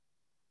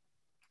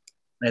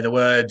May the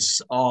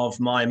words of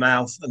my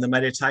mouth and the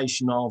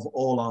meditation of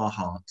all our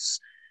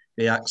hearts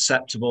be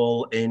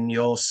acceptable in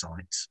your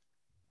sight,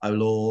 O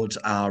Lord,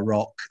 our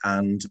rock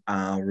and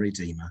our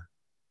redeemer.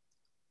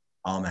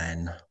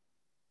 Amen.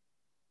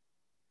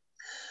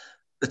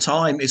 The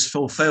time is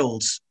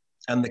fulfilled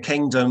and the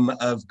kingdom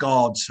of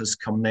God has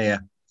come near.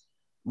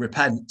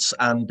 Repent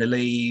and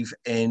believe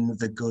in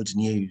the good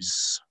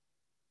news.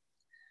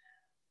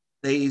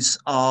 These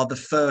are the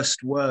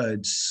first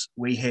words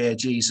we hear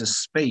Jesus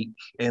speak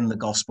in the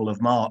Gospel of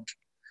Mark.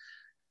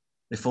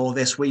 Before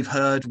this, we've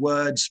heard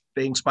words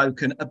being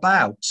spoken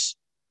about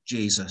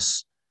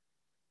Jesus,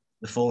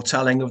 the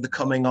foretelling of the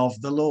coming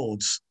of the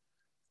Lord,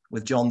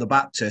 with John the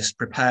Baptist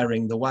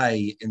preparing the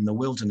way in the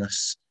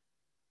wilderness.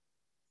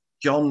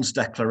 John's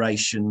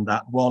declaration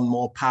that one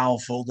more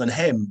powerful than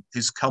him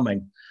is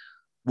coming,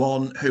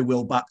 one who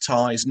will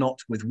baptize not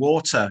with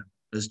water,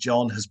 as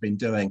John has been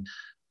doing,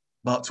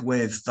 but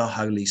with the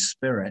Holy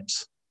Spirit.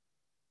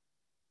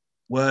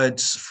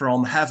 Words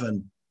from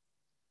heaven,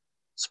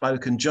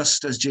 spoken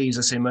just as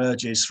Jesus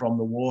emerges from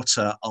the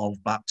water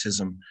of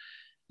baptism.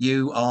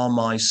 You are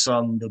my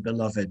Son, the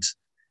beloved.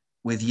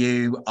 With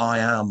you I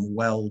am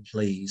well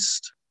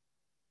pleased.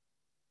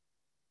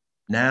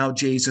 Now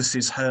Jesus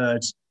is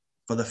heard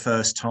for the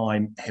first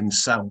time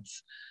himself.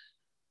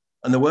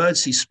 And the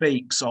words he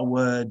speaks are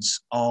words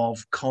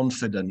of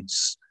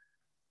confidence,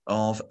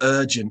 of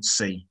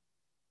urgency,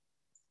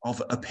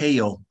 of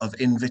appeal, of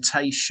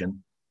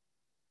invitation.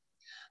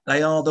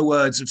 They are the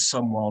words of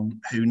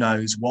someone who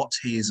knows what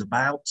he is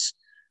about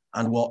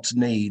and what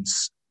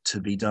needs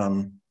to be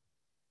done.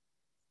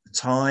 The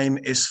time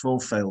is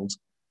fulfilled.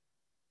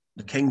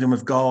 The kingdom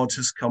of God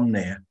has come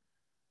near.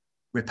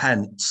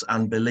 Repent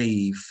and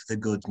believe the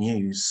good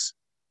news.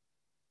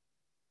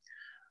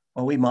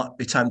 Well, we might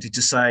be tempted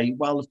to say,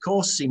 well, of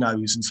course he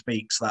knows and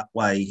speaks that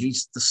way.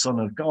 He's the Son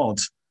of God.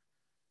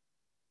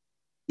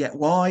 Yet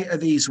why are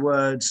these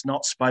words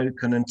not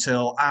spoken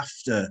until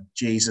after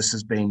Jesus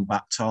has been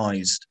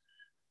baptized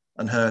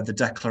and heard the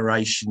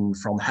declaration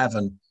from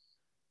heaven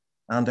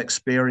and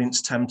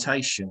experienced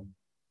temptation?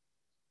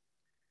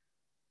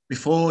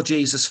 Before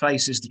Jesus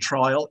faces the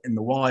trial in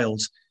the wild,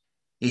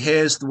 he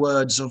hears the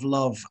words of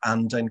love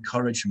and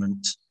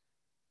encouragement,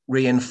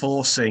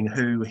 reinforcing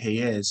who he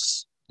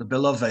is, the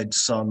beloved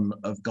Son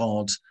of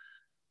God,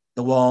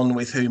 the one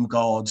with whom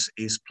God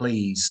is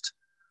pleased.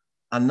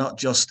 And not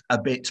just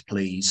a bit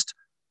pleased,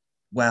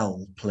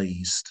 well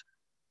pleased.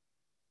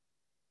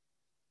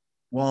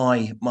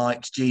 Why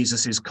might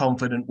Jesus'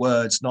 confident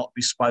words not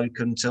be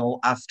spoken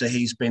till after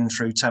he's been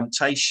through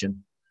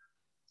temptation?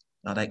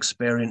 That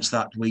experience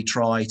that we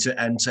try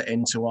to enter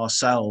into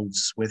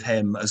ourselves with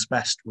him as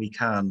best we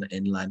can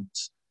in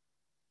Lent.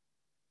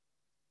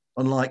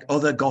 Unlike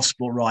other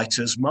gospel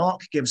writers, Mark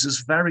gives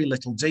us very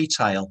little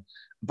detail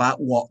about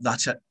what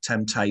that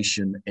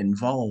temptation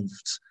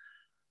involved,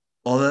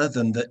 other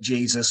than that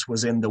Jesus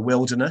was in the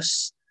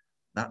wilderness,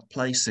 that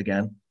place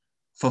again,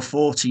 for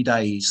 40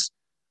 days,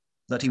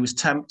 that he was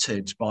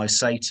tempted by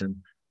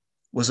Satan,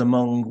 was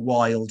among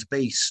wild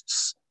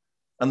beasts,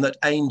 and that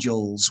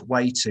angels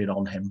waited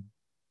on him.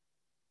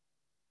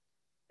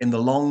 In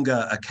the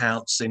longer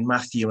accounts in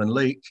Matthew and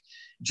Luke,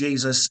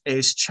 Jesus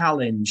is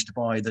challenged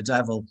by the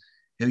devil,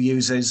 who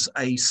uses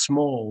a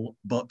small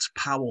but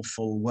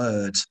powerful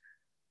word,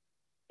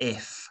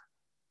 if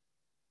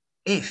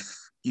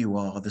you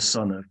are the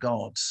Son of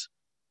God,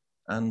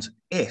 and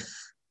if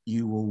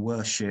you will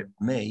worship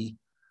me.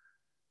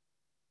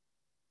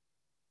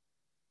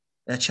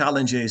 They're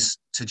challenges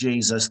to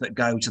Jesus that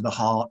go to the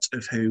heart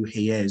of who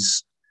he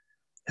is,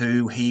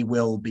 who he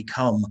will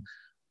become,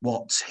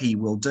 what he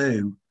will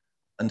do,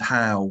 and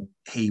how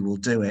he will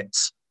do it.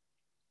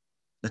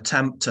 The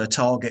tempter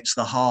targets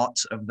the heart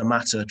of the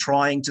matter,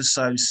 trying to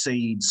sow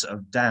seeds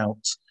of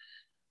doubt,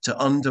 to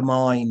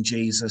undermine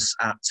Jesus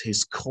at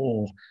his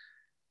core,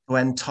 to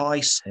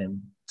entice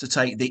him to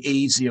take the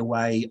easier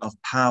way of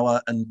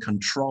power and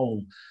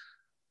control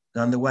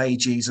than the way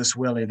Jesus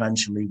will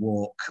eventually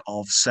walk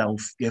of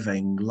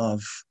self-giving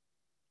love.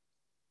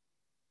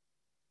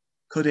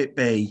 Could it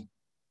be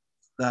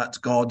that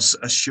God's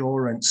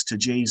assurance to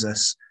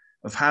Jesus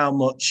of how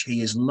much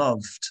he is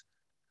loved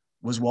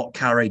was what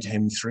carried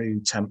him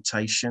through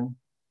temptation?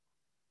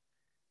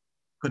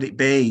 Could it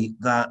be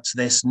that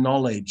this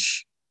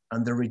knowledge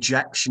and the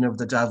rejection of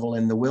the devil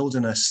in the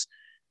wilderness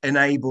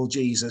enable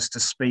Jesus to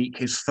speak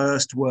his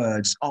first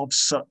words of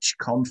such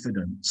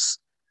confidence,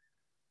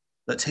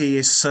 that he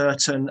is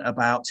certain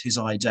about his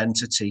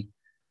identity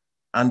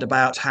and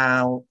about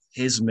how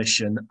his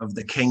mission of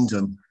the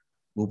kingdom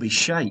will be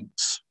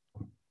shaped?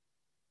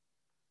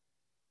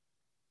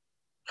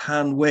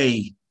 Can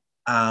we,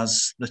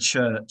 as the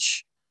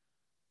church,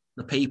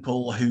 the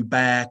people who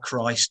bear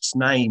Christ's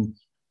name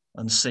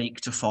and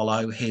seek to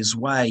follow his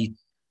way,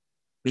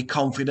 be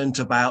confident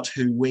about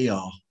who we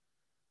are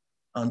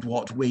and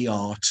what we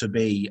are to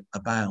be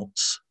about?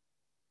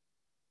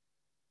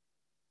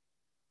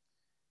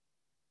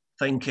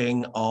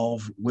 Thinking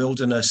of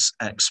wilderness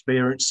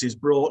experiences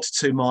brought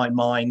to my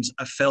mind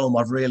a film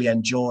I've really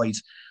enjoyed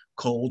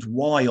called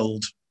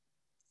Wild.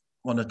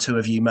 One or two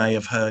of you may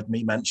have heard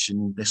me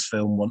mention this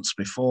film once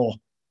before.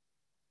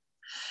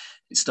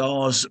 It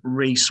stars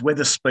Reese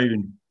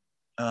Witherspoon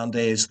and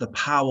is the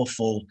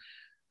powerful,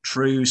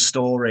 true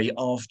story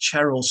of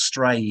Cheryl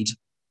Strayed,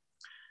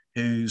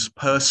 whose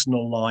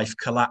personal life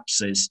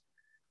collapses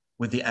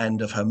with the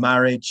end of her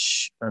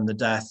marriage and the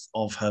death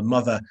of her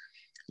mother,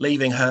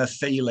 leaving her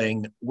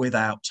feeling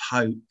without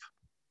hope.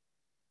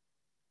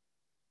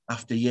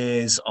 After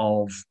years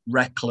of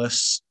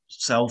reckless,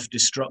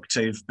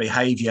 self-destructive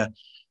behavior,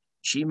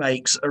 she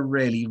makes a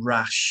really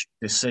rash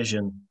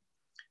decision.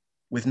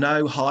 With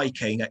no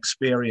hiking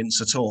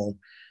experience at all,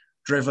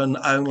 driven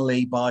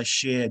only by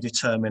sheer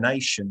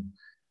determination,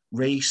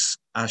 Reese,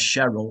 as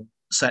Cheryl,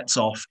 sets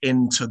off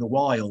into the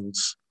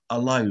wilds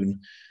alone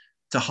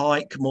to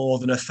hike more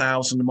than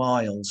 1,000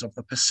 miles of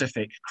the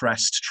Pacific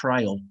Crest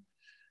Trail.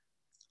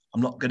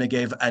 I'm not going to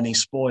give any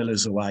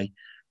spoilers away,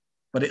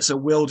 but it's a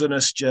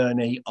wilderness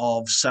journey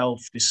of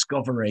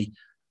self-discovery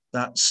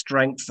that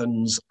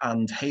strengthens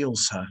and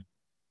heals her.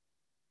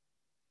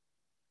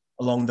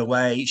 Along the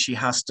way, she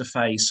has to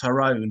face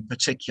her own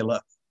particular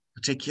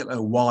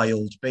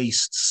wild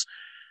beasts,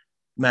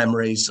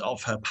 memories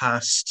of her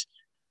past,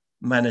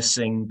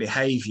 menacing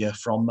behavior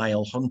from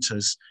male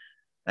hunters,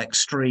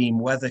 extreme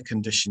weather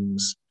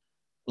conditions,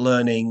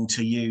 learning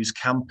to use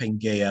camping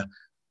gear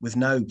with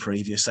no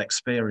previous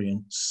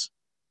experience.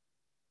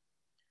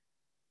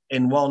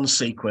 In one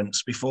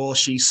sequence, before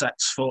she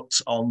sets foot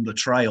on the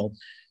trail,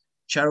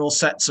 Cheryl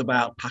sets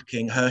about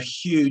packing her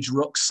huge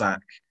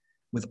rucksack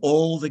with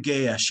all the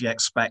gear she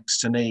expects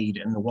to need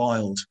in the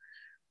wild: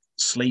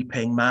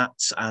 sleeping mat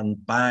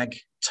and bag,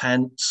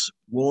 tent,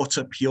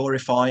 water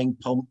purifying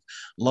pump,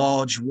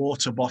 large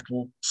water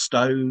bottle,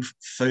 stove,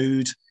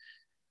 food.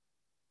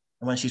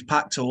 And when she's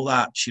packed all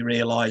that, she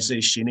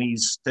realizes she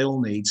still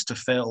needs to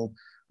fill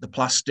the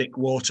plastic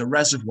water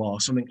reservoir,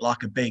 something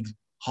like a big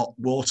hot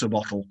water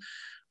bottle,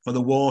 for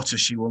the water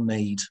she will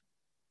need.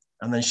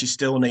 And then she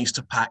still needs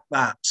to pack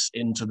that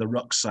into the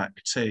rucksack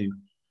too,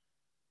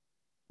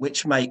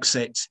 which makes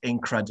it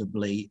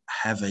incredibly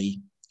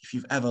heavy. If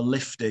you've ever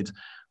lifted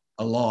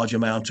a large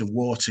amount of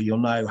water, you'll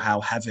know how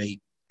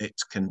heavy it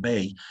can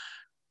be.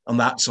 And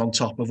that's on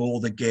top of all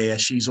the gear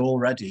she's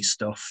already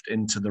stuffed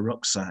into the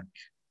rucksack.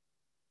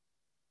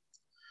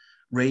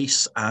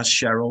 Reese, as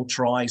Cheryl,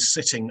 tries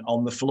sitting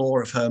on the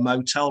floor of her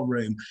motel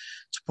room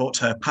to put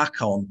her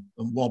pack on,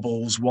 and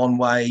wobbles one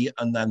way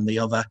and then the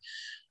other,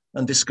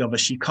 and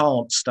discovers she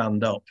can't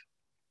stand up.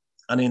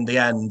 And in the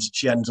end,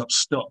 she ends up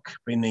stuck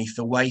beneath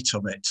the weight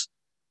of it.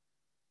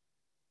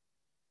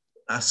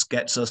 That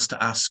gets us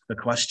to ask the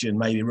question,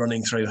 maybe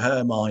running through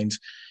her mind,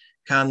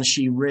 can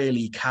she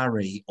really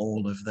carry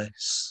all of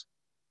this?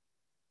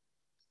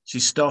 She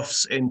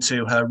stuffs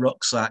into her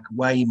rucksack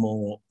way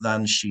more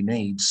than she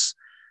needs.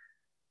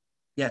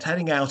 Yet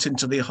heading out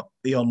into the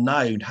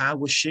unknown, how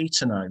was she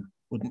to know?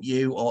 Wouldn't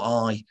you or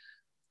I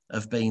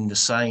have been the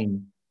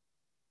same?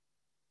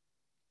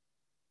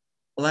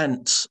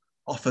 Lent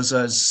offers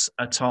us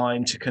a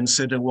time to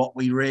consider what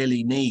we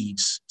really need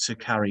to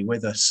carry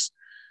with us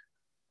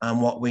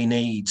and what we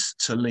need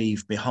to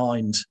leave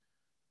behind,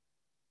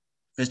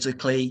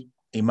 physically,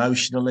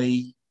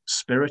 emotionally,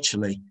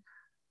 spiritually.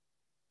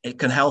 It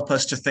can help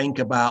us to think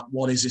about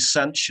what is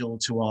essential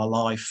to our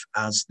life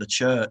as the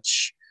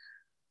church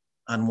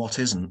and what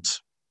isn't.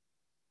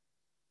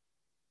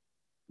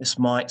 This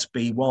might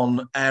be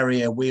one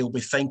area we'll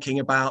be thinking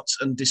about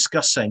and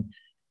discussing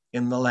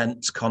in the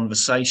Lent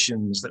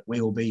conversations that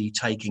we'll be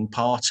taking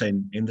part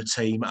in the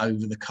team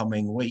over the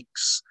coming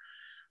weeks.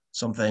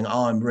 Something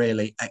I'm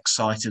really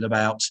excited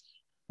about,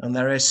 and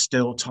there is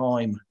still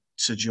time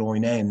to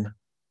join in.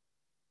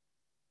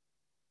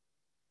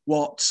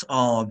 What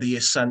are the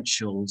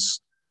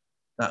essentials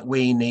that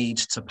we need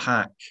to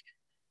pack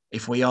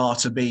if we are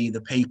to be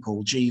the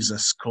people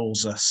Jesus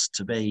calls us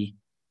to be?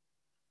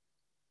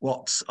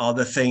 What are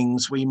the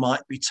things we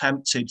might be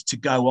tempted to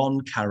go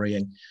on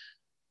carrying,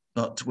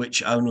 but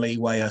which only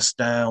weigh us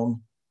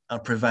down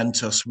and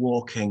prevent us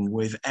walking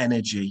with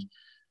energy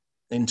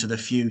into the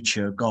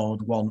future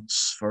God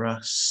wants for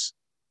us?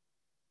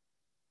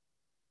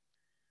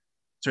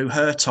 Through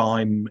her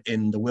time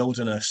in the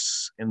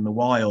wilderness, in the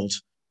wild,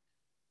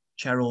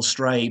 Cheryl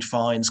Strayed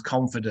finds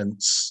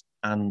confidence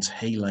and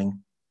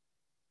healing.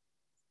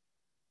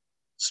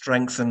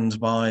 Strengthened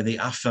by the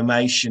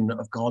affirmation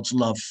of God's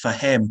love for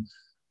him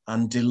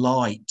and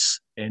delight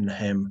in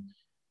him,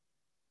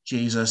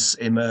 Jesus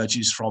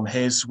emerges from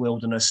his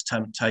wilderness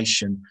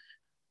temptation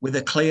with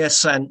a clear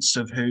sense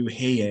of who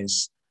he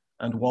is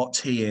and what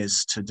he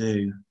is to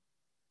do.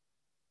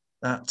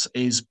 That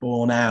is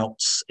borne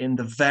out in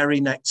the very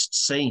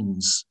next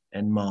scenes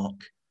in Mark,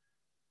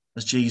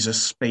 as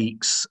Jesus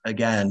speaks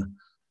again,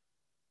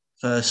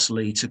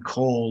 firstly to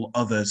call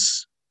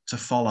others to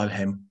follow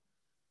him,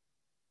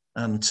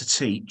 and to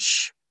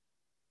teach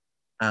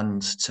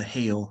and to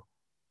heal.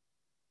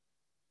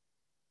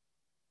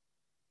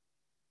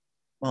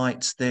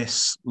 Might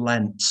this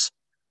Lent,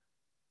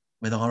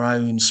 with our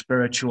own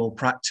spiritual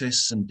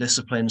practice and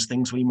disciplines,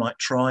 things we might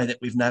try that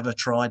we've never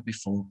tried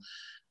before,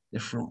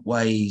 different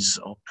ways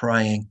of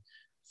praying,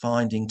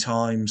 finding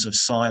times of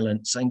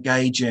silence,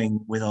 engaging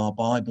with our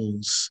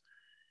Bibles.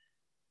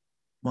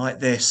 Might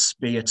this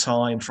be a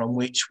time from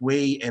which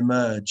we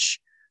emerge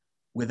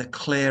with a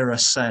clearer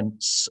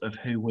sense of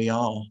who we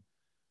are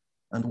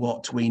and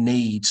what we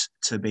need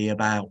to be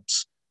about,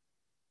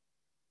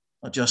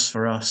 not just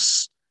for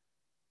us,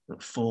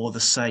 but for the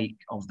sake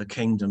of the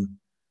kingdom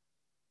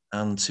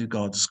and to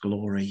God's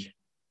glory.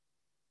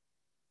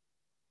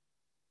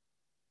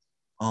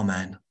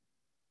 Amen.